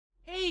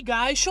Hey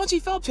guys, Sean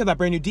C. Phillips here with a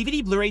brand new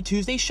DVD Blu-ray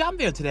Tuesday shopping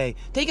video today.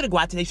 Taking a go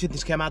out today, should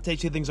things come out today,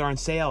 should things are on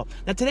sale.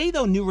 Now today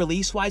though, new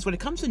release-wise, when it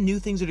comes to new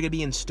things that are going to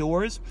be in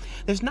stores,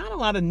 there's not a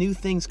lot of new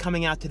things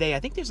coming out today. I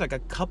think there's like a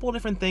couple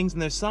different things,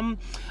 and there's some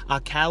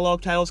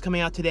catalog titles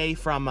coming out today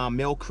from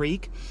Mill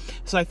Creek.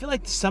 So I feel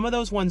like some of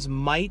those ones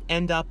might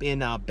end up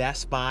in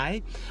Best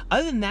Buy.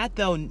 Other than that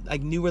though,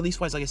 like new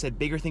release-wise, like I said,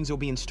 bigger things will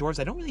be in stores.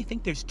 I don't really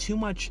think there's too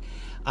much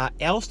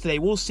else today.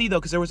 We'll see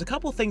though, because there was a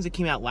couple things that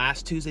came out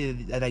last Tuesday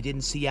that I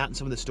didn't see out in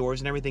some of the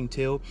stores and everything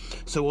too,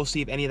 so we'll see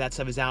if any of that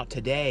stuff is out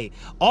today.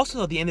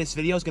 Also, at the end of this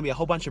video is going to be a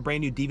whole bunch of brand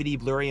new DVD,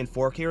 Blu-ray, and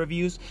 4K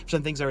reviews for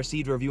some things I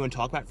received to review and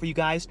talk about for you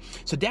guys,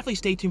 so definitely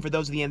stay tuned for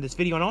those at the end of this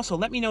video. And also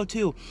let me know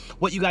too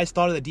what you guys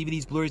thought of the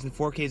DVDs, Blu-rays, and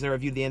 4Ks that I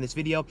reviewed at the end of this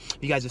video, if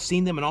you guys have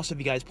seen them, and also if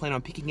you guys plan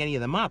on picking any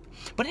of them up.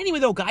 But anyway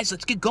though guys,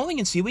 let's get going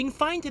and see what we can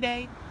find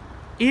today.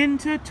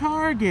 Into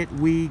Target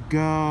we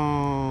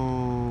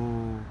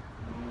go.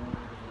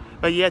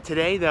 But yeah,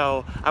 today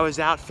though, I was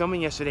out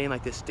filming yesterday in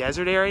like this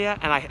desert area,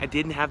 and I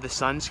didn't have the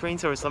sunscreen,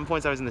 so at some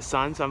points I was in the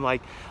sun, so I'm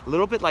like a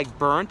little bit like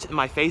burnt, and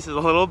my face is a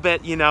little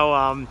bit, you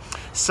know,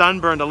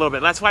 sunburned a little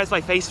bit. That's why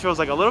my face feels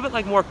like a little bit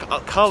like more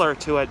color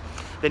to it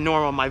than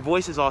normal. My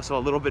voice is also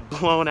a little bit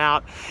blown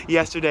out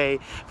yesterday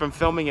from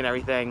filming and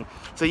everything.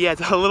 So yeah,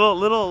 it's a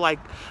little like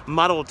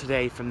muddled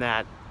today from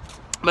that.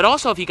 But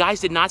also, if you guys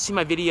did not see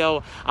my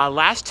video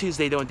last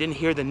Tuesday, though, and didn't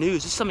hear the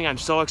news, this is something I'm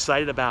so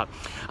excited about.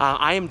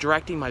 I am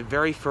directing my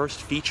very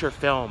first feature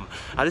film.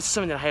 This is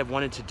something that I have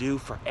wanted to do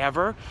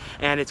forever,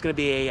 and it's going to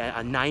be a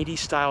 90s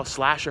style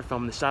slasher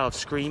film in the style of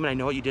Scream, and I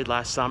know what you did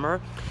last summer,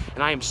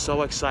 and I am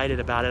so excited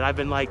about it. I've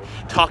been like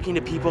talking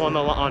to people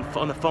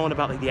on the phone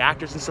about like the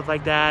actors and stuff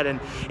like that, and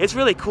it's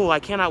really cool.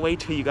 I cannot wait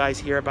till you guys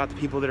hear about the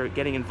people that are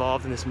getting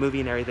involved in this movie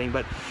and everything,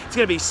 but it's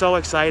going to be so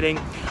exciting.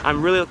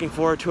 I'm really looking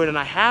forward to it, and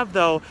I have,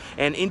 though,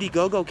 an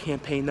Indiegogo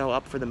campaign though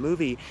up for the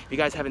movie if you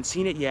guys haven't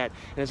seen it yet,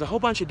 and there's a whole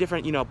bunch of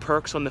different, you know,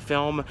 perks on the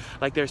film.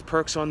 Like there's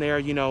perks on there,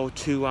 you know,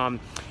 to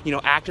you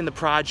know, act in the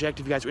project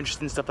if you guys are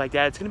interested in stuff like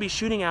that. It's going to be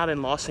shooting out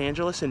in Los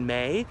Angeles in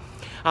May.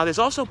 There's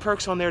also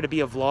perks on there to be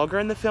a vlogger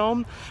in the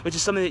film, which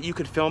is something that you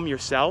could film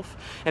yourself,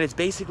 and it's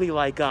basically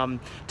like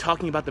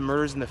talking about the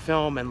murders in the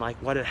film and like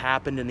what had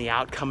happened and the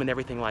outcome and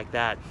everything like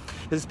that.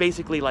 This is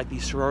basically like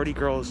these sorority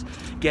girls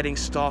getting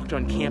stalked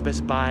on campus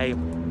by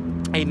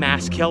a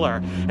mass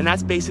killer, and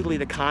that's basically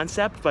the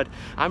concept. But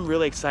I'm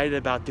really excited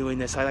about doing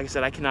this. Like I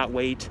said, I cannot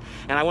wait,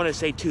 and I want to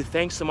say too,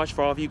 thanks so much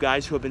for all of you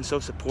guys who have been so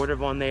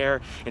supportive on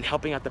there and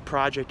helping out the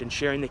project and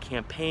sharing the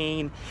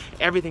campaign,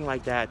 everything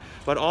like that.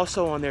 But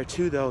also on there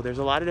too though, there's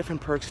a lot of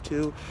different perks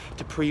too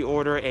to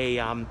pre-order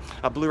a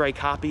Blu-ray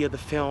copy of the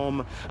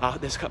film.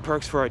 There's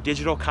perks for a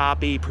digital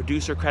copy,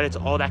 producer credits,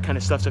 all that kind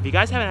of stuff. So if you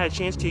guys haven't had a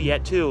chance to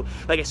yet too,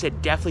 like I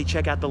said, definitely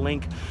check out the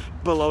link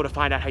below to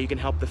find out how you can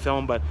help the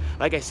film. But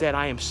like I said,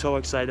 I am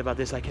so excited about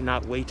this. I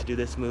cannot wait to do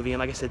this movie, and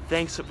like I said,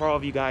 thanks for all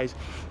of you guys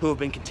who have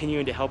been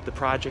continuing to help the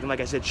project, and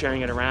like I said,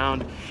 sharing it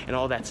around and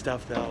all that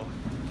stuff though.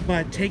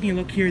 But taking a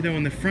look here though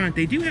in the front,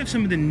 they do have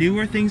some of the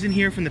newer things in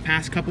here from the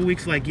past couple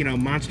weeks, like, you know,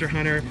 Monster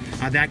Hunter,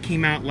 that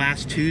came out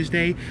last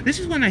Tuesday. This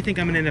is one I think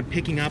I'm gonna end up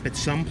picking up at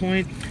some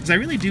point, because I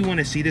really do want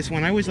to see this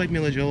one. I always like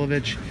Mila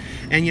Jovovich,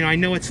 and you know, I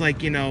know it's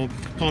like, you know,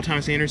 Paul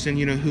Thomas Anderson,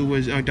 you know, who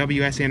was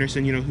W.S.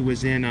 Anderson, you know, who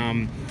was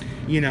in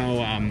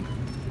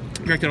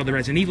directed all the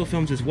Resident Evil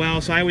films as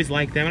well, so I always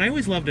liked them, and I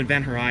always loved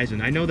Event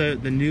Horizon. I know the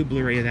new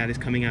Blu-ray of that is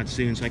coming out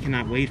soon, so I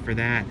cannot wait for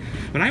that.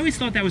 But I always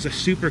thought that was a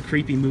super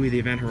creepy movie, the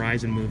Event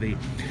Horizon movie.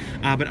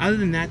 But other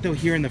than that though,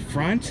 here in the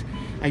front,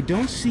 I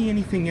don't see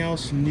anything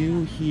else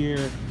new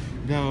here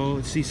though.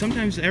 Let's see,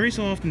 sometimes, every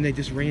so often, they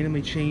just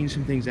randomly change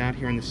some things out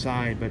here on the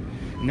side, but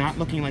not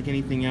looking like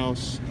anything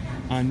else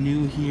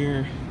new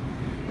here.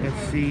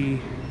 Let's see.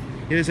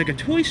 There's like a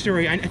Toy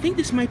Story. I think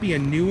this might be a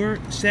newer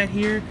set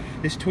here.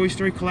 This Toy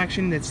Story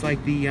collection. That's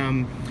like the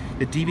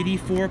DVD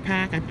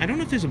 4-pack. I don't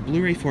know if there's a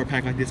Blu-ray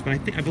 4-pack like this, but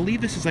I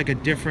believe this is like a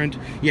different.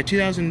 Yeah,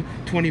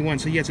 2021.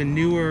 So yeah, it's a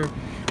newer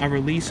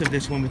release of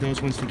this one with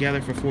those ones together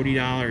for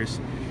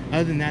 $40.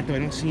 Other than that though, I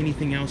don't see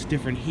anything else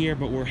different here.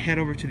 But we'll head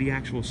over to the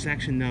actual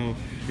section though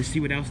to see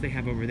what else they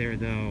have over there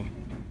though.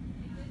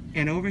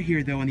 And over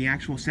here, though, in the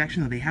actual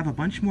section, though, they have a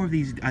bunch more of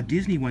these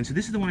Disney ones. So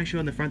this is the one I showed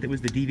in the front that was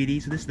the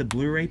DVD. So this is the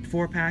Blu-ray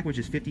 4-pack, which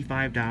is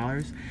 $55.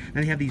 Then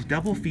they have these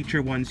double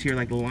feature ones here,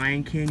 like The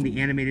Lion King, the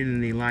animated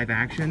and the live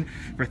action,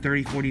 for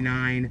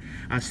 $30.49.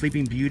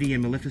 Sleeping Beauty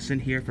and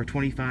Maleficent here for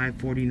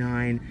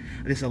 $25.49.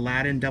 This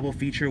Aladdin double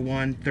feature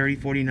one,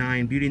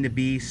 $30.49. Beauty and the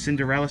Beast,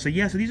 Cinderella. So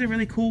yeah, so these are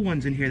really cool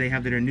ones in here they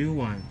have that are new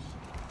ones.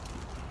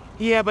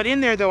 Yeah, but in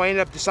there, though, I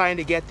ended up deciding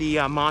to get the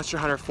Monster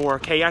Hunter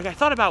 4K. I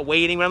thought about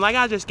waiting, but I'm like,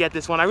 I'll just get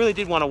this one. I really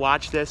did want to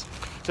watch this, so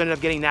I ended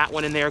up getting that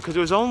one in there, because it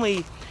was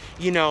only,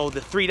 you know,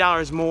 the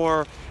 $3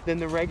 more than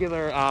the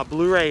regular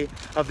Blu-ray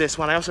of this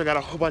one. I also got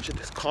a whole bunch of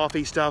this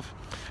coffee stuff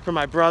for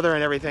my brother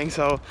and everything,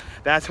 so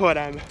that's what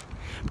I'm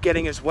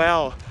getting as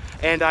well.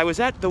 And I was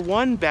at the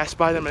one Best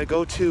Buy that I'm going to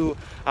go to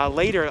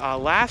later,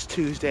 last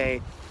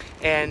Tuesday,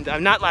 and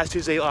not last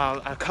Tuesday,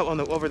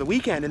 over the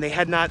weekend, and they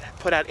had not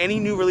put out any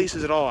new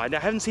releases at all. I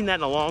haven't seen that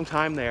in a long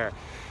time there.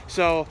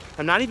 So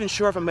I'm not even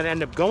sure if I'm going to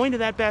end up going to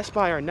that Best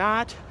Buy or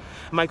not.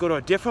 I might go to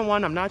a different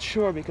one. I'm not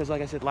sure because,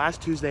 like I said,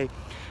 last Tuesday,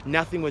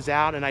 nothing was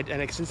out,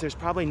 and since there's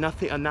probably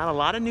not a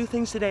lot of new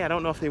things today, I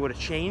don't know if they would have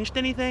changed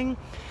anything.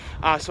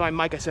 So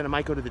like I said, I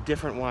might go to the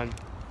different one.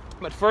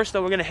 But first,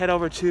 though, we're going to head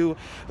over to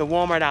the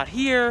Walmart out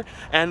here,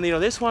 and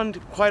this one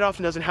quite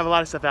often doesn't have a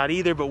lot of stuff out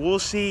either. But we'll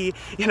see.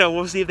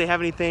 We'll see if they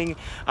have anything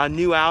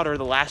new out or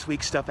the last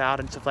week's stuff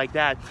out and stuff like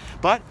that.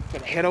 But we're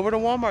going to head over to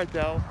Walmart,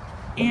 though.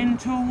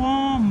 Into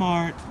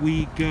Walmart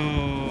we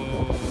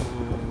go.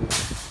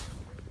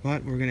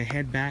 But we're going to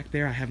head back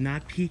there. I have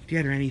not peeked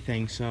yet or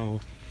anything,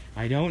 so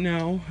I don't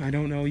know.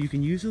 You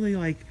can usually,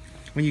 like,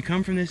 when you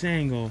come from this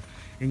angle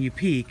and you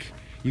peek,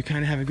 you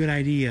kind of have a good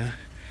idea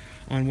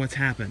on what's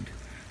happened.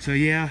 So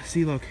yeah,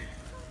 see, look,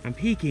 I'm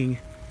peeking.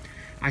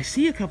 I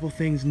see a couple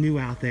things new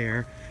out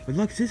there, but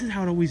look, this is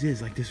how it always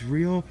is, like this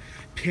real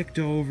picked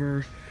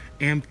over,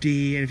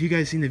 empty. And if you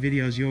guys seen the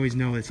videos, you always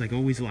know it's like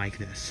always like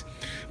this.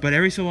 But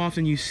every so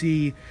often you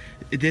see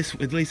this,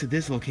 at least at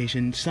this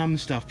location, some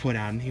stuff put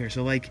out in here.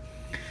 So like,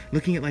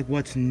 looking at like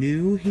what's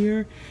new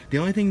here, the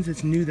only things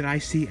that's new that I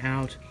see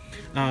out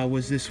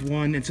was this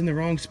one. It's in the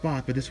wrong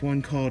spot, but this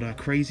one called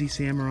Crazy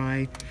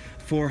Samurai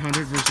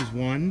 400 versus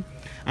 1.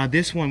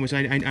 This one, which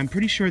I'm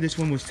pretty sure this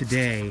one was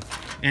today,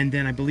 and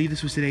then I believe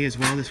this was today as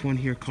well, this one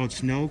here called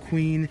Snow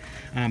Queen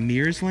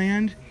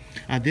Mearsland.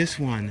 This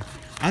one.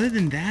 Other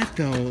than that,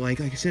 though, like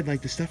I said,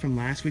 like the stuff from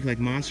last week, like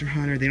Monster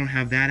Hunter, they don't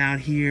have that out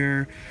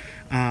here.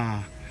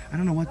 I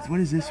don't know, what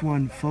is this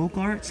one? Folk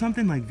art?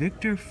 Something like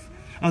Victor?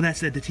 Oh,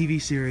 that's it, the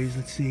TV series.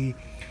 Let's see.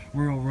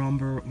 Royal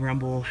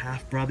Rumble,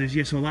 Half Brothers.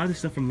 Yeah, so a lot of the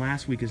stuff from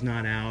last week is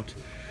not out.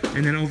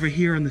 And then over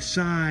here on the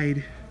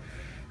side,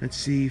 let's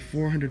see,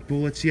 400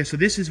 bullets. Yeah, so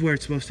this is where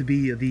it's supposed to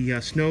be,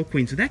 the Snow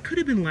Queen. So that could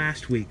have been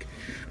last week.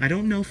 I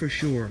don't know for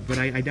sure, but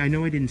I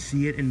know I didn't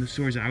see it in the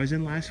stores I was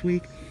in last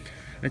week.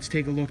 Let's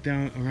take a look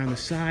down around the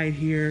side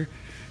here,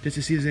 just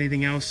to see if there's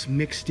anything else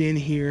mixed in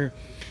here.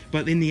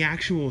 But in the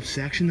actual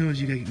section, though, as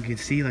you can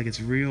see, like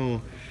it's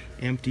real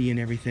empty and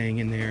everything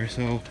in there.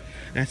 So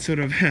that's sort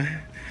of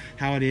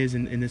how it is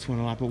in this one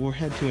a lot. But we'll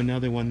head to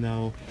another one,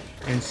 though,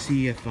 and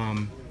see if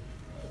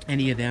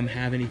any of them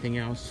have anything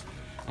else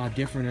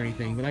different or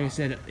anything. But like I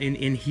said,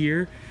 in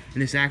here, in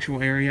this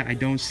actual area, I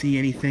don't see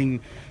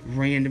anything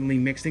randomly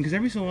mixed in, because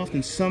every so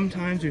often,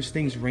 sometimes there's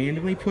things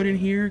randomly put in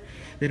here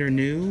that are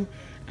new,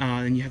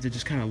 and you have to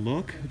just kind of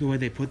look the way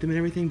they put them and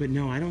everything. But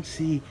no, I don't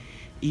see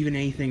even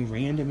anything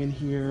random in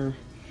here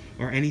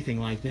or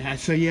anything like that.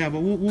 So yeah, but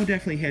we'll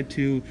definitely head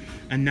to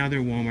another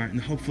Walmart,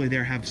 and hopefully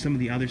they'll have some of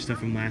the other stuff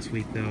from last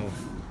week, though.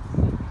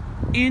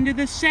 Into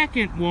the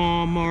second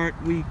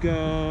Walmart we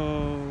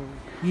go.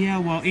 Yeah,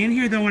 well, in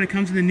here, though, when it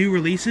comes to the new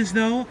releases,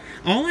 though,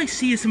 all I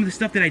see is some of the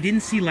stuff that I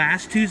didn't see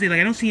last Tuesday. Like,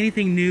 I don't see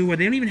anything new, or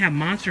they don't even have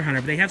Monster Hunter,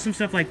 but they have some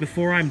stuff like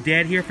Before I'm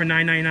Dead here for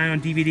 $9.99 on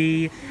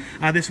DVD.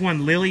 This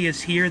one, Lily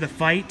is Here, The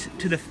Fight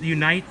to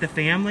Unite the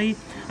Family.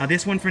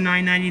 This one for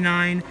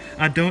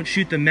 $9.99. Don't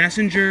Shoot the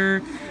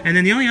Messenger. And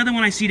then the only other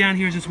one I see down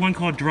here is this one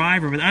called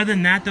Driver. But other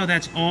than that, though,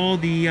 that's all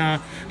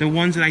the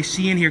ones that I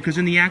see in here. Because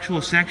in the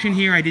actual section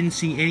here, I didn't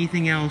see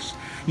anything else,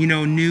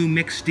 new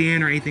mixed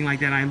in or anything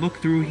like that. I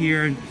looked through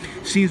here, and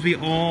it seems to be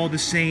all the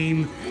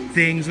same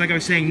things. Like I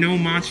was saying, no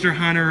Monster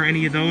Hunter or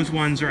any of those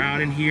ones are out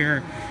in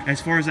here,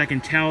 as far as I can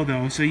tell,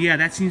 though. So yeah,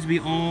 that seems to be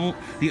all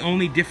the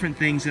only different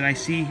things that I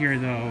see here,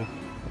 though.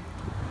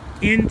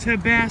 Into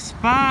Best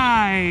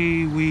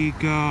Buy we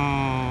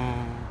go.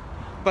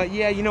 But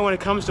yeah, when it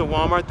comes to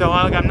Walmart, though,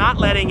 I'm not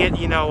letting it,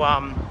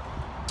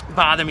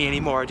 bother me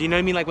anymore. Do you know what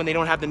I mean? Like when they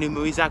don't have the new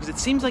movies out, because it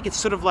seems like it's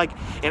sort of like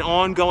an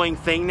ongoing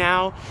thing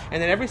now,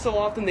 and then every so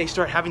often they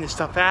start having this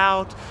stuff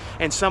out,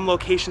 and some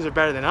locations are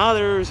better than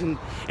others, and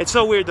it's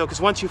so weird, though,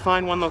 because once you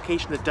find one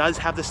location that does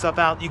have the stuff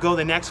out, you go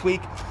the next week,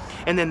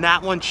 and then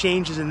that one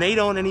changes and they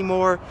don't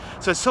anymore.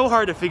 So it's so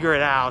hard to figure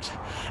it out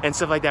and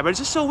stuff like that. But it's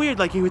just so weird.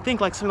 Like you would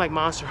think like something like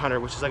Monster Hunter,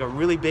 which is like a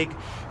really big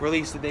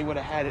release, that they would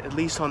have had it at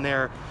least on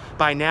there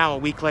by now, a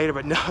week later.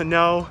 But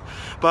no.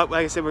 But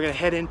like I said, we're gonna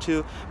head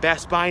into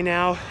Best Buy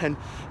now, and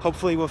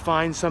hopefully we'll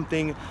find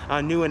something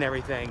new and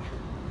everything.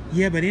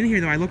 Yeah, but in here,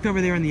 though, I looked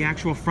over there in the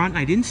actual front, and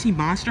I didn't see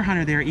Monster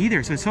Hunter there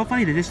either. So it's so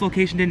funny that this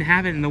location didn't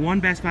have it, and the one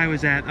Best Buy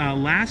was at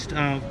last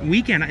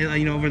weekend,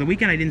 over the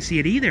weekend, I didn't see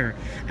it either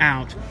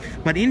out.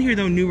 But in here,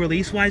 though, new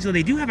release-wise, though,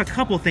 they do have a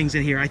couple things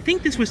in here. I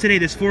think this was today,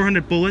 this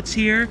 400 Bullets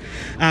here,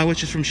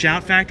 which is from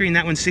Shout Factory, and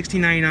that one's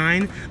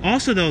 $16.99.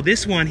 Also, though,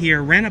 this one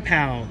here,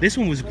 Rent-A-Pal, this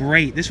one was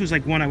great. This was,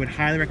 like, one I would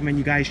highly recommend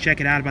you guys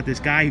check it out, about this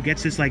guy who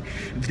gets this, like,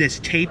 this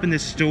tape in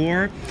this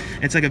store.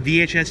 It's like a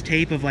VHS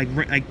tape of,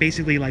 like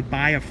basically, like,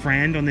 buy a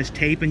friend on this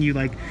tape, and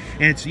and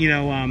it's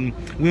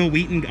Will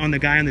Wheaton on the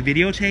guy on the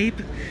videotape,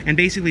 and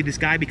basically this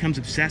guy becomes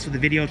obsessed with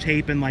the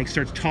videotape and like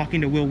starts talking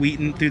to Will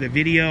Wheaton through the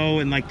video,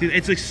 and like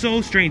it's like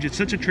so strange. It's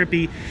such a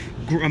trippy,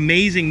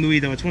 amazing movie,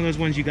 though. It's one of those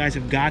ones you guys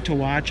have got to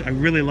watch. I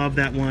really love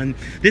that one.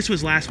 This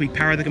was last week,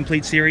 Power of the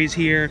Complete series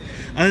here.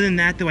 Other than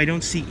that, though, I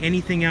don't see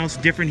anything else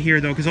different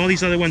here, though, because all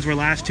these other ones were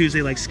last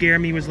Tuesday, like Scare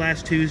Me was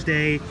last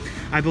Tuesday.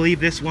 I believe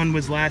this one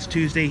was last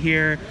Tuesday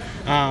here.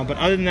 But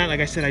other than that, like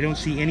I said, I don't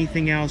see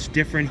anything else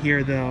different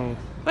here, though.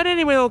 But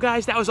anyway, though,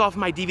 guys, that was all for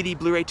my DVD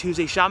Blu-ray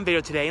Tuesday shopping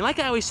video today. And like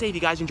I always say, if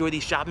you guys enjoy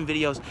these shopping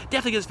videos,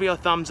 definitely give this video a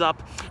thumbs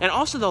up. And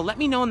also, though, let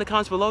me know in the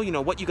comments below, you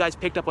know, what you guys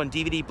picked up on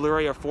DVD,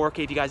 Blu-ray, or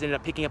 4K, if you guys ended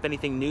up picking up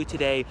anything new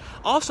today.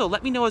 Also,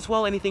 let me know as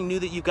well anything new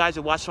that you guys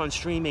have watched on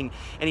streaming,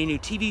 any new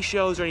TV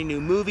shows or any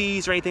new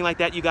movies or anything like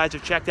that you guys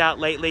have checked out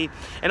lately.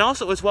 And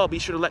also, as well, be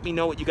sure to let me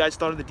know what you guys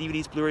thought of the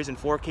DVDs, Blu-rays, and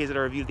 4Ks that I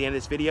reviewed at the end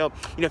of this video.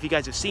 You know, if you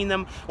guys have seen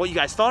them, what you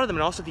guys thought of them,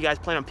 and also if you guys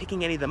plan on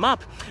picking any of them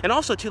up. And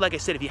also, too, like I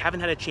said, if you haven't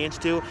had a chance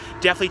to,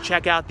 definitely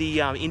check out the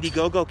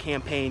Indiegogo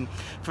campaign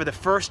for the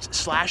first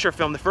slasher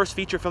film, the first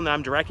feature film that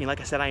I'm directing. Like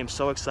I said, I am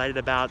so excited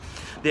about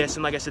this,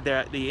 and like I said,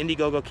 the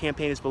Indiegogo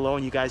campaign is below,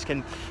 and you guys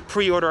can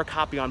pre-order a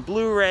copy on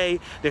Blu-ray.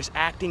 There's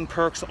acting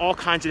perks, all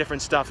kinds of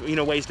different stuff, you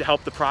know, ways to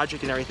help the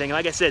project and everything. And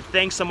like I said,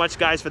 thanks so much,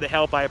 guys, for the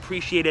help. I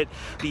appreciate it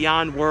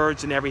beyond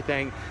words and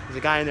everything. There's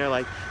a guy in there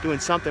like doing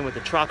something with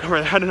the truck or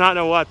I do not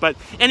know what. But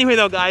anyway,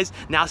 though, guys,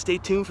 now stay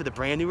tuned for the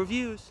brand new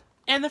reviews.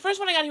 And the first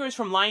one I got here is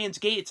from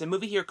Lionsgate. It's a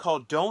movie here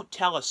called Don't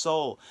Tell a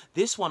Soul.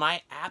 This one,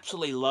 I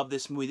absolutely love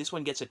this movie. This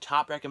one gets a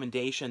top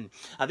recommendation.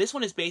 This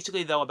one is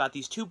basically, though, about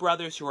these two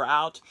brothers who are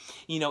out,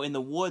 you know, in the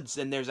woods,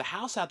 and there's a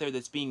house out there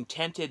that's being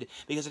tented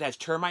because it has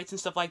termites and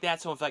stuff like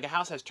that. So if like a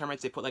house has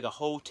termites, they put like a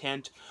whole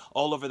tent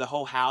all over the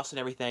whole house and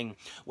everything,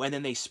 and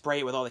then they spray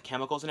it with all the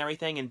chemicals and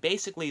everything. And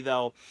basically,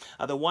 though,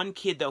 the one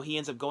kid, though, he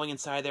ends up going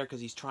inside there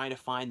because he's trying to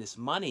find this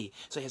money.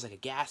 So he has like a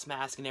gas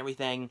mask and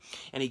everything,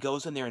 and he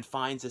goes in there and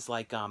finds this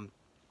like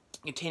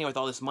container with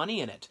all this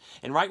money in it.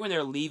 And right when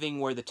they're leaving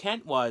where the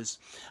tent was,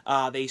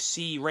 they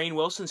see Rainn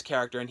Wilson's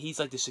character, and he's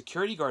like the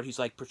security guard who's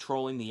like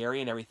patrolling the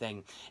area and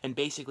everything. And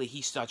basically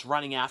he starts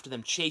running after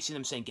them, chasing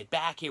them, saying, "Get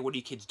back here, what are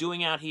you kids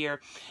doing out here?"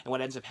 And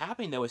what ends up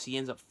happening, though, is he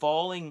ends up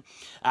falling,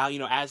 you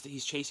know, as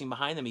he's chasing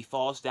behind them, he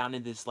falls down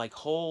in this like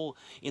hole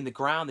in the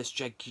ground, this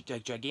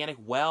gigantic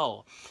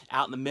well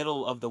out in the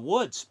middle of the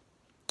woods.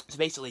 So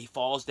basically, he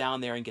falls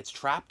down there and gets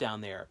trapped down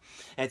there.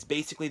 And it's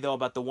basically, though,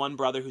 about the one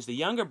brother who's the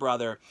younger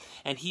brother,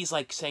 and he's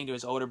like saying to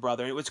his older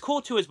brother. And what's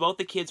cool too is both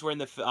the kids were in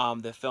the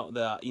film,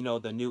 you know,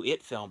 the new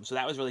It film. So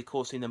that was really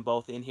cool seeing them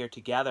both in here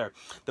together.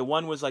 The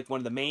one was like one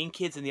of the main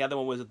kids, and the other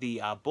one was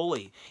the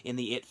bully in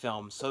the It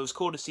film. So it was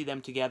cool to see them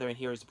together and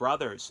here as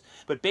brothers.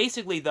 But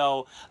basically,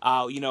 though,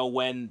 you know,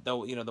 when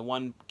the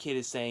one kid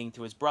is saying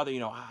to his brother, you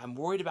know, "I'm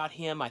worried about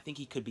him. I think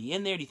he could be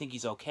in there. Do you think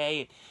he's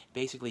okay?"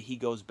 Basically, he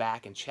goes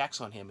back and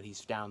checks on him, and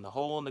he's down the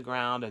hole in the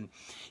ground, and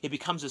it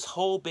becomes this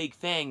whole big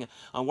thing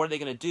on what are they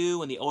going to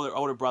do. And the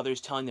older brother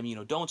is telling them, you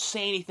know, "Don't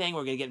say anything.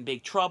 We're going to get in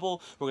big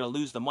trouble. We're going to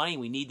lose the money.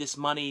 We need this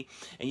money."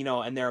 And you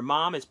know, and their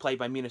mom is played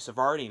by Mena,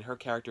 and her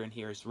character in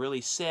here is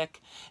really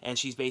sick, and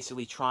she's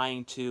basically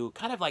trying to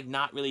kind of like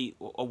not really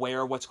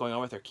aware of what's going on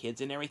with her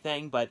kids and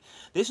everything. But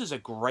this is a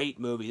great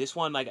movie. This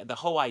one, like the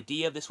whole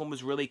idea of this one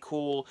was really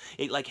cool.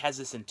 It like has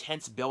this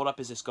intense build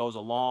up as this goes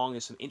along.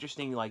 There's some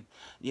interesting like,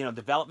 you know,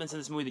 developments in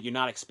this movie that you're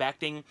not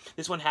expecting.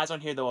 This one has on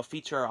here, though, a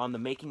feature on the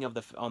making of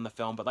the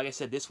film, but like I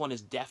said, this one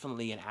is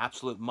definitely an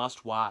absolute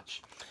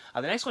must-watch.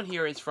 The next one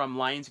here is from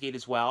Lionsgate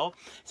as well.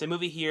 It's a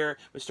movie here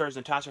which stars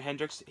Natasha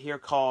Hendricks here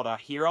called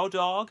Hero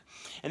Dog,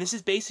 and this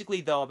is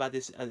basically, though, about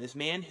this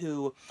man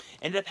who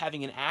ended up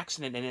having an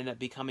accident and ended up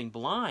becoming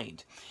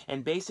blind.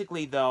 And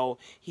basically, though,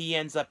 he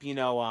ends up, you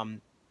know,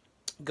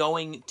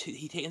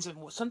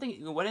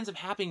 what ends up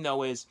happening,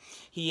 though, is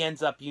he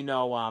ends up, you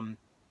know,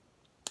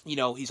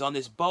 he's on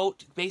this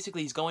boat.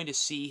 Basically, he's going to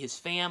see his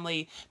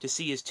family, to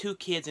see his two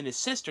kids and his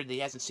sister that he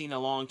hasn't seen in a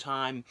long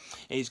time,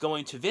 and he's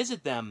going to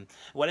visit them.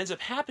 What ends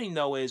up happening,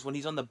 though, is when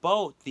he's on the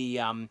boat,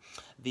 the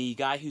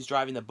guy who's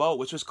driving the boat,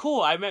 which was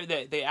cool. I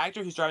remember the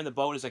actor who's driving the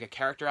boat is like a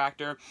character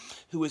actor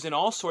who was in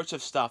all sorts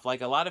of stuff, like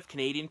a lot of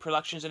Canadian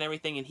productions and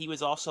everything, and he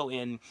was also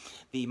in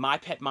the My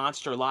Pet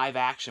Monster live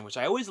action, which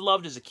I always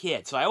loved as a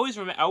kid. So I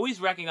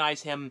always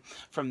recognize him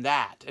from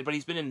that. But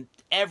he's been in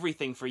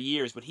everything for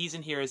years, but he's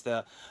in here as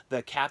the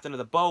captain of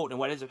the boat. And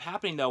what ends up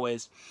happening, though,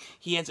 is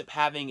he ends up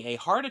having a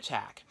heart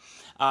attack.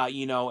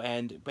 You know,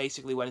 and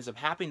basically what ends up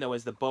happening, though,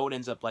 is the boat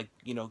ends up, like,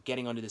 you know,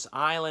 getting onto this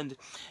island,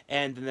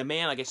 and the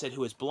man, like I said,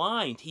 who is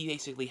blind, he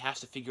basically has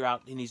to figure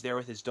out, and he's there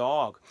with his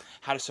dog,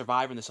 how to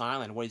survive on this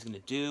island, what he's going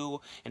to do,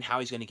 and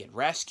how he's going to get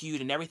rescued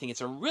and everything.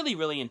 It's a really,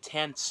 really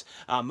intense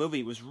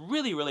movie. It was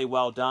really, really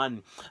well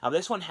done.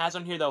 This one has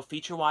on here, though,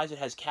 feature-wise, it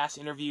has cast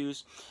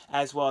interviews,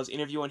 as well as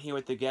interview on here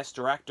with the guest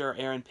director,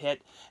 Aaron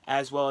Pitt,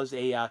 as well as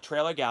a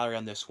trailer gallery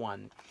on this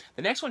one.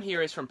 The next one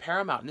here is from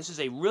Paramount, and this is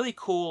a really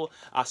cool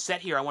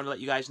set here. I want to let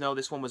you guys know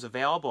this one was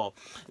available.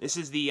 This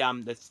is the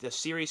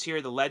series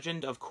here, The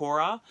Legend of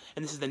Korra,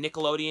 and this is the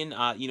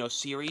Nickelodeon you know,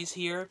 series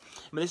here.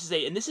 But this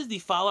is the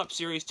follow-up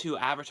series to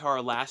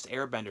Avatar: Last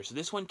Airbender. So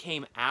this one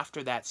came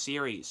after that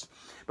series.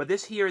 But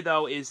this here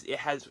though it's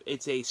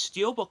a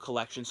Steelbook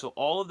collection, so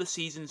all of the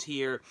seasons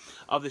here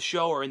of the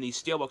show are in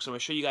these Steelbooks. I'm going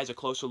to show you guys a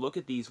closer look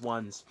at these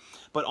ones.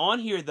 But on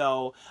here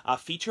though,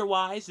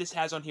 feature-wise, this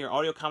has on here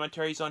audio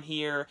commentaries on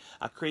here,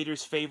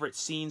 creators' favorite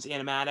scenes,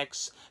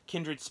 animatics,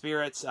 Kindred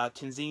Spirits,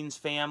 Tanzine's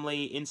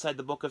Family, Inside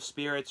the Book of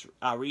Spirits,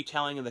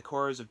 retelling of the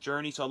Korras of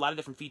Journey. So a lot of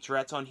different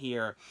featurettes on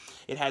here.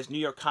 It has New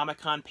York Comic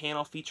Con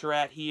panel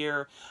featurette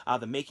here,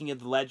 the making of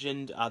the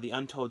legend, the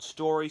untold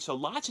story. So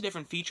lots of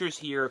different features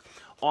here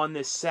on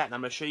this set. And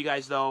I'm going to show you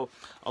guys though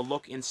a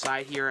look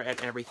inside here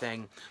at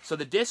everything. So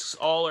the discs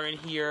all are in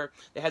here.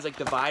 It has like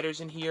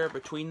dividers in here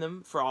between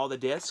them for all the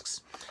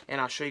discs. And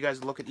I'll show you guys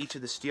a look at each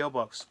of the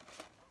Steelbooks.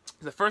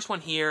 The first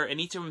one here, and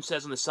each of them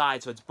says on the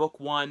side, so it's Book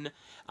 1,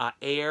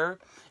 Air,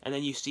 and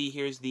then you see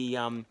here's the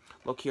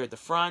look here at the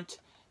front,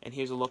 and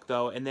here's a look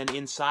though, and then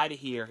inside of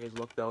here, here's a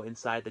look though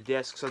inside the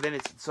disc. So then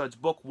it's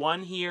Book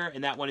 1 here,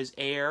 and that one is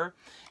Air,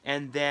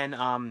 and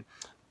then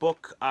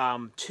Book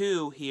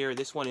 2 here,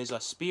 this one is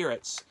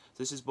Spirits. So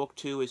this is Book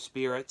 2 is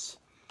Spirits,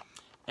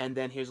 and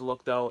then here's a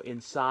look though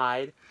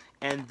inside.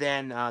 And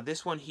then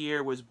this one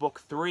here was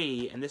Book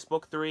 3, and this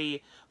Book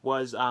 3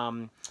 was,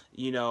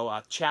 you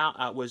know,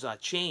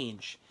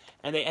 Change,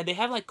 and they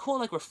have like cool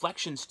like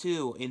reflections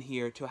too in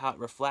here to how it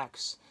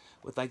reflects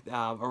with like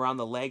around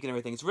the leg and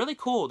everything. It's really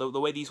cool the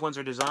way these ones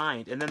are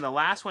designed. And then the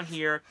last one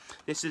here,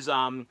 this is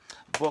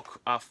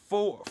Book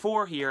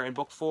 4 here, and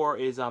Book 4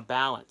 is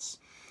Balance.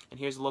 And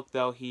here's a look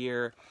though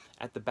here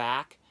at the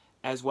back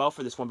as well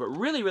for this one. But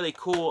really, really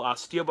cool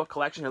Steelbook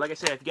collection here. Like I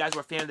said, if you guys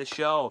were a fan of the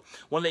show,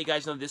 I want to let you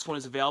guys know this one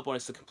is available, and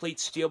it's the complete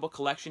Steelbook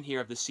collection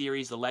here of the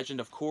series The Legend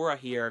of Korra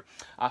here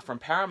from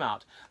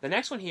Paramount. The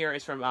next one here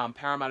is from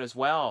Paramount as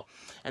well,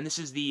 and this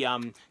is the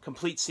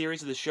complete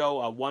series of the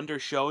show Wonder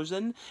Showzen.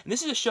 And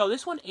this is a show,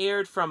 this one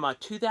aired from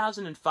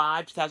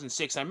 2005,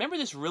 2006. I remember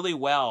this really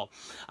well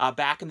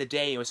back in the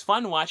day. It was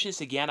fun watching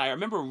this again. I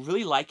remember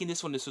really liking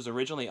this when this was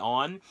originally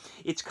on.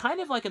 It's kind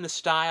of like in the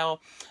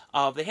style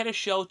of, they had a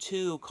show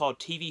too called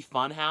TV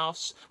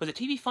Funhouse. Was it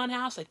TV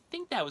Funhouse? I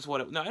think that was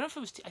what it, no, I don't know if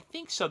it was, I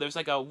think so. There was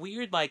like a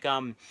weird like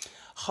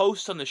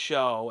host on the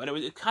show, and it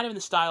was kind of in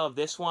the style of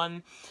this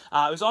one.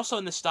 It was also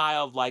in the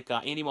style of like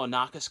Andy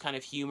Monakis kind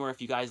of humor,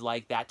 if you guys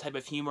like that type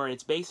of humor. And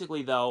it's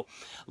basically though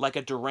like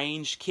a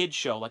deranged kid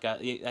show,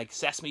 like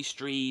Sesame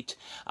Street,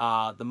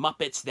 the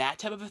Muppets, that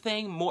type of a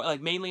thing. More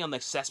like mainly on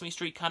the Sesame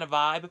Street kind of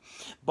vibe,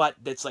 but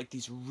that's like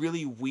these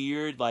really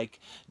weird like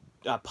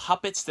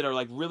puppets that are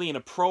like really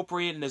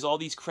inappropriate, and there's all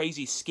these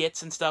crazy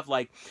skits and stuff,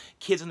 like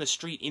kids on the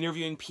street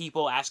interviewing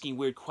people, asking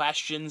weird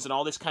questions and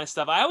all this kind of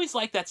stuff. I always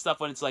like that stuff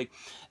when it's like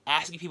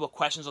asking people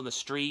questions on the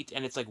street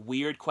and it's like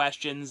weird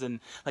questions, and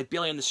like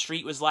Billy on the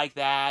Street was like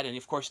that, and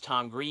of course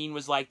Tom Green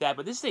was like that.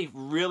 But this is a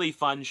really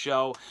fun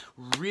show,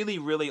 really,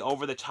 really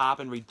over the top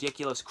and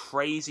ridiculous,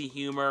 crazy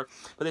humor.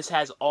 But this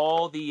has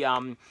all the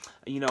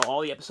you know, all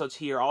the episodes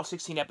here, all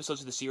 16 episodes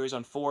of the series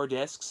on 4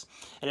 discs,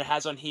 and it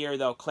has on here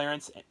though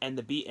Clarence and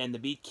the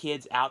Beat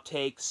Kids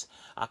outtakes,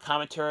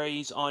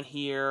 commentaries on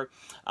here,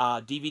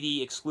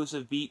 DVD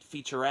exclusive Beat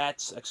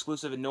featurettes,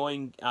 exclusive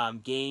annoying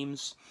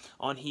games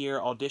on here,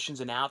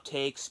 auditions and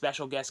outtakes,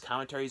 special guest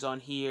commentaries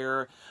on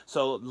here.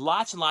 So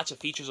lots and lots of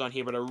features on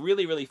here, but a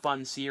really, really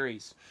fun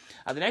series.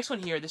 The next one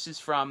here, this is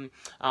from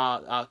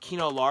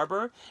Kino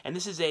Larber, and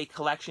this is a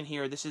collection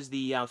here. This is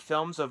the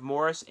films of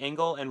Morris,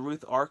 Engel, and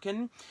Ruth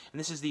Orkin, and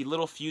this is the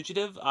Little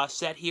Fugitive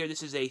set here.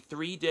 This is a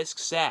 3-disc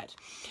set.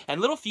 And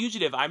Little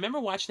Fugitive, I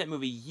remember watching that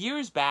movie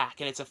years back,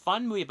 and it's a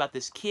fun movie about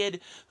this kid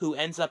who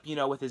ends up, you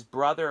know, with his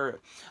brother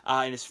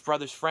and his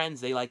brother's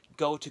friends. They like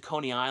go to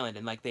Coney Island,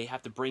 and like they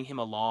have to bring him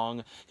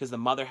along because the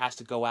mother has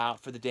to go out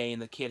for the day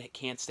and the kid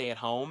can't stay at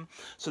home.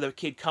 So the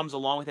kid comes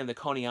along with him to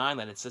Coney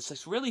Island. It's just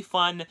this really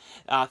fun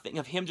thing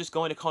of him just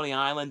going to Coney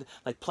Island,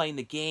 like playing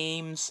the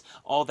games,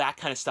 all that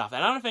kind of stuff.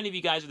 And I don't know if any of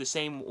you guys are the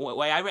same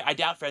way. I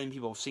doubt very many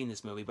people have seen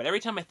this movie, but every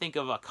time I think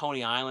of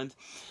Coney Island,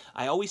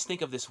 I always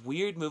think of this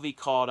weird movie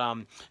called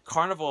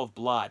Carnival of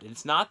Blood. And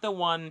it's not the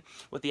one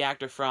with the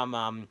actor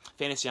from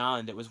Fantasy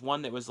Island. It was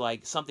one that was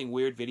like something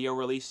weird video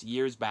released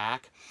years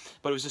back.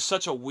 But it was just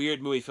such a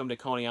weird movie filmed at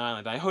Coney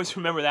Island. I always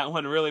remember that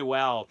one really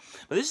well.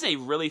 But this is a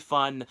really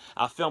fun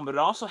film. But it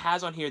also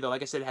has on here, though,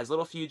 like I said, it has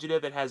Little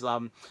Fugitive. It has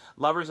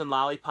Lovers and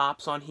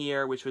Lollipops on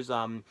here, which was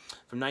from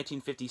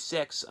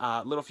 1956.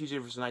 Little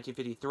Fugitive was from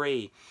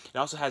 1953. It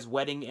also has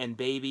Wedding and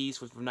Babies,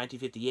 which was from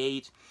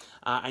 1958.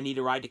 I Need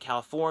a Ride to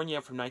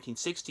California from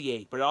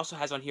 1968. But it also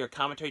has on here a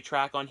commentary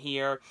track on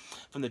here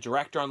from the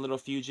director on Little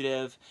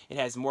Fugitive. It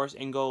has Morris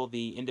Engel,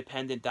 the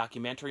independent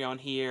documentary on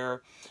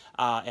here.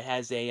 It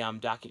has a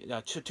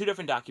two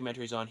different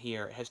documentaries on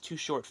here. It has 2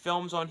 short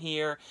films on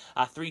here,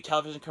 3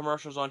 television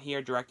commercials on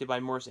here, directed by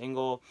Morris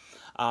Engel.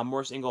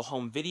 Morris Engel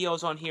home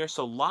videos on here.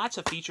 So lots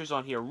of features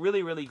on here.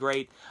 Really, really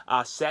great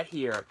set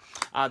here.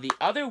 The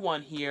other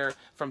one here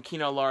from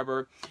Kino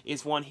Lorber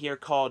is one here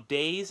called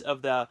Days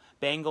of the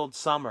Bagnold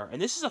Summer.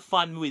 And this is a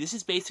fun movie. This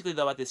is basically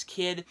though about this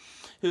kid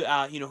who,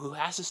 who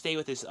has to stay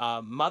with his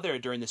mother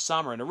during the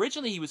summer. And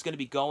originally he was going to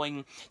be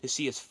going to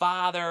see his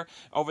father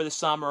over the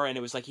summer, and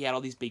it was like he had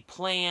all these big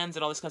plans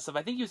and all this kind of stuff.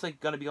 I think he was like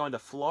going to be going to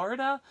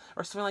Florida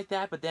or something like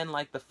that, but then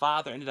like the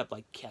father ended up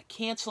like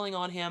canceling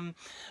on him.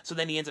 So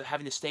then he ends up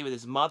having to stay with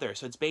his mother.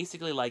 So it's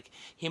basically like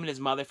him and his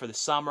mother for the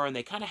summer, and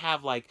they kind of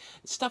have like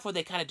stuff where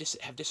they kind of just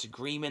have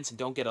disagreements and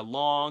don't get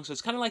along. So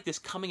it's kind of like this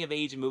coming of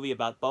age movie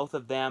about both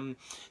of them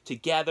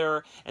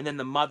together, and then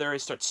the mother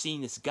starts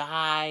seeing this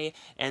guy,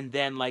 and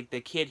then like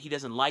the kid, he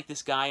doesn't like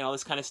this guy and all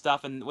this kind of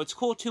stuff. And what's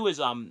cool too is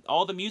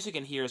all the music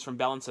in here is from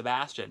Bell and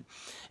Sebastian,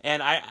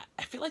 and I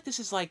feel like this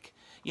is like,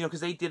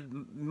 because they did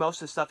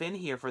most of the stuff in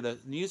here for the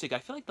music. I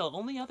feel like the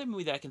only other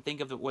movie that I can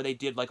think of where they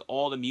did like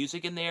all the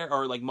music in there,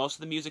 or like most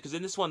of the music, because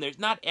in this one there's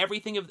not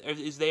everything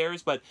is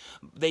theirs, but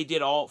they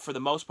did all, for the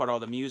most part, all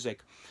the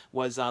music,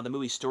 was the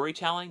movie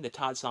Storytelling, the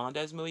Todd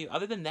Sondes movie.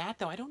 Other than that,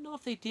 though, I don't know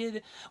if they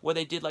did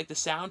like the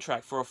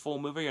soundtrack for a full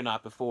movie or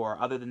not before,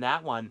 other than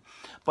that one.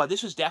 But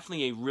this was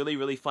definitely a really,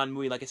 really fun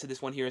movie. Like I said,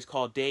 this one here is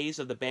called Days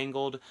of the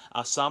Bagnold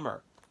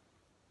Summer.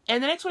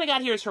 And the next one I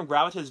got here is from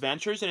Gravitas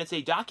Ventures, and it's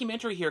a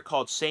documentary here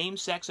called Same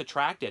Sex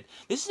Attracted.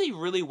 This is a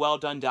really well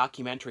done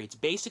documentary. It's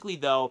basically,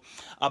 though,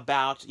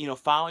 about,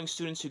 following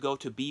students who go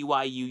to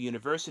BYU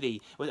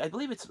University. I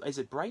believe is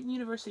it Brydon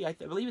University? I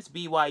believe it's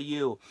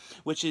BYU,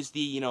 which is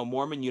the,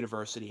 Mormon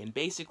university. And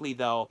basically,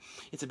 though,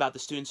 it's about the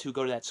students who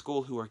go to that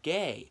school who are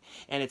gay.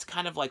 And it's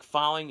kind of like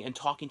following and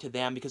talking to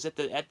them, because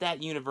at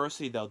that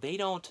university, though,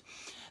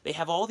 they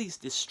have all these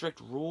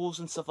strict rules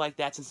and stuff like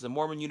that, since it's a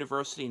Mormon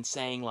university, and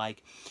saying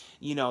like,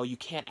 you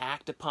can't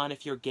act upon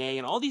if you're gay,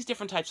 and all these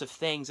different types of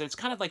things. And it's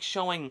kind of like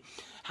showing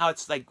how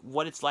it's like,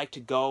 what it's like to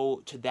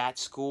go to that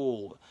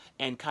school,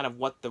 and kind of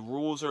what the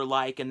rules are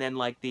like, and then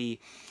like the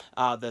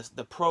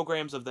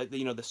programs of the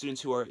the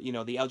students who are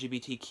the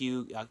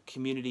LGBTQ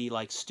community,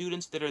 like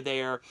students that are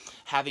there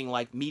having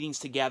like meetings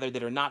together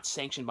that are not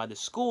sanctioned by the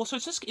school. So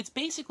it's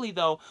basically,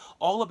 though,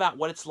 all about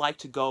what it's like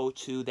to go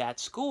to that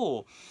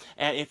school,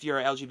 and if you're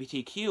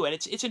LGBTQ. And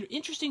it's an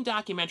interesting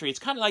documentary. It's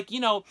kind of like,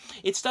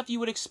 it's stuff you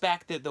would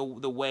expect, that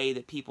the way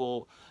that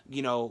people,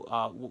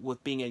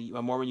 with being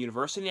a Mormon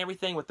university and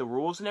everything, with the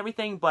rules and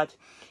everything. But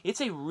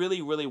it's a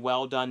really, really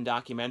well done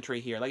documentary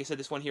here. Like I said,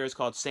 this one here is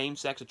called Same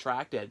Sex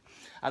Attracted.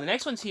 The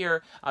next ones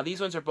here,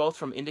 these ones are both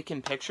from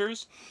Indican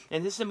Pictures,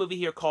 and this is a movie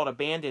here called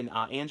Abandoned,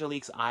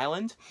 Angelique's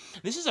Island.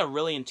 This is a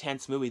really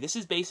intense movie. This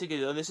is basically,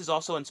 this is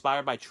also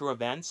inspired by true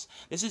events.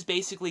 This is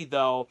basically,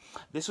 though,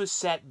 this was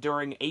set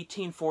during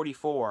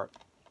 1844.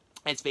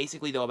 It's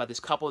basically, though, about this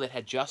couple that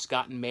had just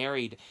gotten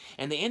married,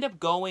 and they end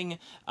up going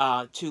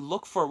to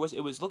look for,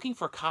 it was looking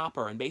for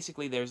copper, and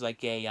basically there's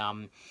like a,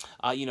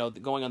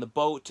 going on the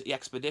boat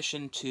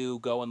expedition to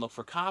go and look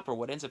for copper.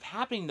 What ends up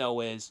happening, though,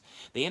 is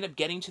they end up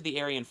getting to the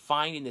area and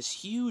finding this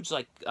huge,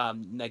 like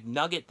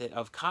nugget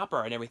of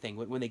copper and everything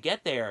when they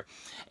get there,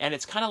 and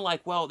it's kind of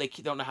like, well, they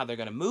don't know how they're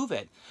going to move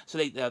it. So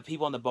the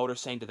people on the boat are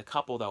saying to the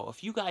couple, though,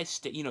 if you guys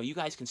you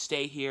guys can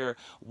stay here,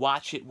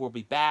 watch it, we'll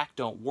be back,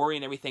 don't worry,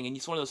 and everything. And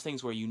it's one of those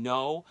things where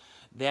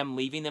them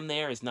leaving them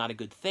there is not a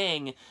good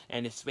thing,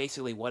 and it's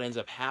basically what ends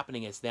up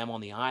happening is them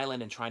on the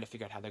island and trying to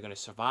figure out how they're going to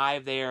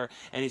survive there.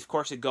 And of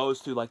course it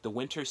goes through like the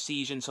winter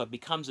season, so it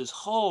becomes this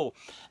whole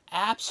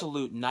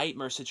absolute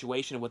nightmare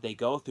situation of what they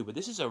go through. But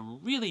this is a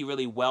really,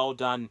 really well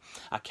done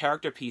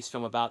character piece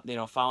film about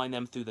following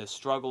them through the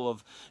struggle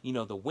of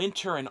the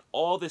winter and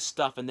all this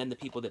stuff, and then the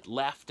people that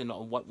left and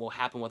what will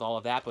happen with all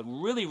of that. But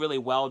really, really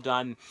well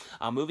done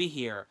movie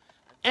here.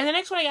 And the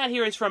next one I got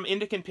here is from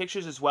Indican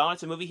Pictures as well.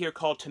 It's a movie here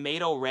called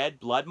Tomato Red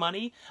Blood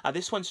Money.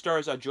 This one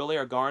stars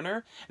Julia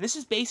Garner. And this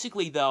is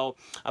basically, though,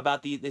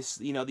 about these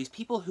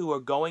people who are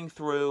going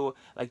through,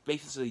 like,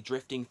 basically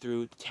drifting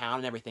through town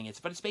and everything.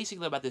 But it's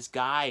basically about this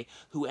guy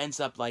who ends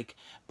up, like,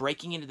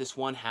 breaking into this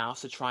one house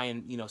to try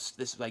and,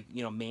 this, like,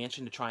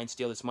 mansion to try and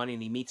steal this money.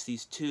 And he meets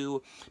these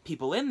 2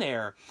 people in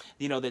there,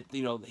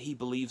 that, he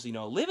believes,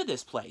 live at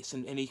this place.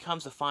 And he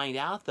comes to find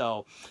out,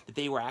 though, that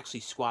they were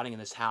actually squatting in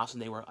this house,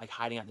 and they were, like,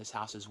 hiding out in this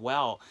house as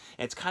well.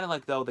 And it's kind of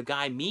like, though, the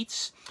guy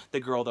meets the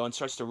girl, though, and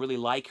starts to really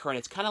like her, and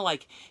it's kind of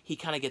like he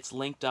kind of gets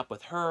linked up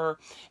with her,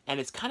 and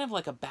it's kind of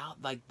like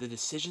about like the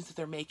decisions that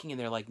they're making, and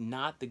they're like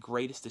not the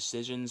greatest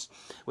decisions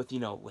with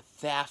with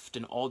theft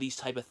and all these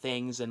type of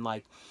things. And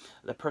like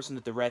the person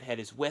that the redhead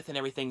is with and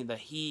everything, that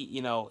he,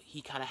 you know,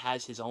 he kind of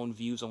has his own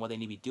views on what they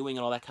need to be doing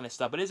and all that kind of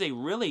stuff. But it is a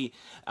really,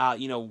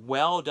 you know,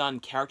 well done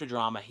character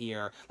drama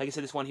here. Like I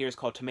said, this one here is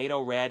called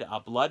Tomato Red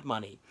Blood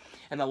Money.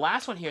 And the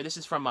last one here, this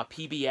is from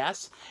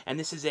PBS, and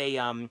this is a,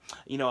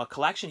 you know, a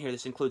collection here.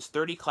 This includes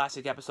 30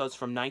 classic episodes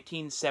from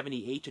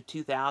 1978 to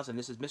 2000.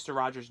 This is Mr.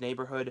 Rogers'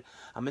 Neighborhood,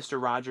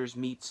 Mr. Rogers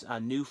Meets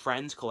New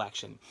Friends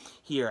collection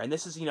here. And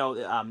this is, you know,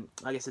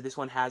 like I said, this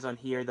one has on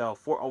here, though,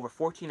 over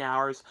 14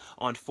 hours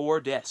on 4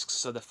 discs.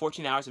 So the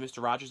 14 hours of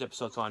Mr. Rogers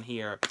episodes on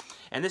here.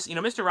 And this, you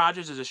know, Mr.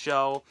 Rogers is a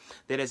show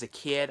that as a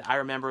kid, I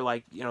remember,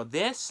 like, you know,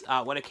 this,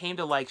 when it came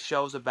to, like,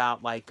 shows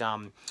about, like,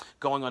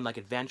 going on, like,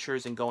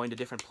 adventures and going to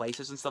different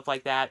places and stuff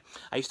like that,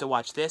 I used to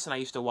watch this, and I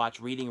used to watch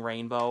Reading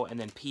Rainbow and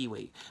then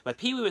Pee-wee. But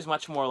Pee-wee was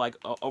much more, like,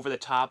 over the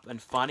top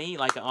and funny,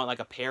 like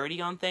a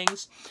parody on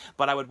things.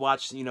 But I would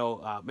watch, you know,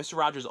 Mr.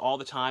 Rogers all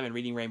the time and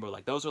Reading Rainbow.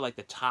 Like, those are, like,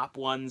 the top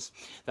ones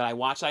that I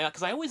watched.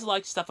 Because I always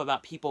liked stuff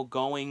about people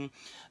going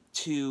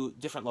to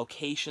different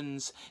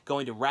locations,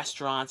 going to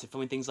restaurants and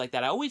filming things like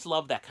that. I always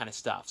loved that kind of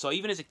stuff. So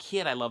even as a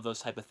kid, I loved those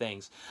type of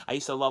things. I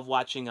used to love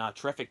watching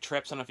Terrific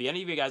Trips. I don't know if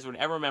any of you guys would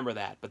ever remember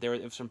that, but there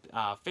was some,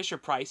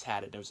 Fisher-Price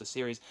had it. There was a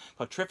series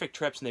called Terrific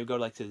Trips, and they would go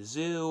like to the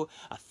zoo,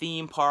 a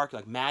theme park,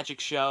 like magic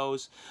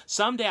shows.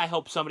 Someday I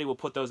hope somebody will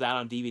put those out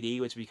on DVD,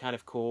 which would be kind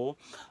of cool,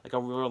 like a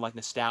real like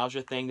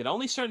nostalgia thing that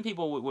only certain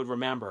people would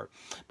remember.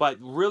 But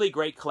really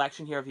great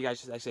collection here. If you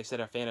guys, as I said,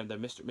 are a fan of the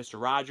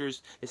Mr.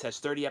 Rogers, this has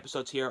 30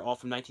 episodes here, all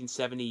from 1970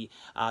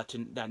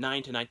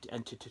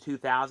 to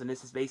 2000.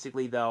 This is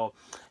basically, though,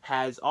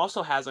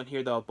 also has on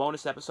here, though, a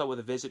bonus episode with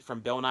a visit from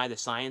Bill Nye the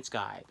Science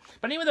Guy.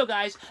 But anyway, though,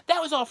 guys, that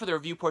was all for the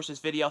review portion of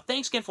this video.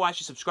 Thanks again for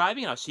watching,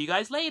 subscribing, and I'll see you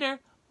guys later.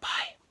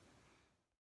 Bye.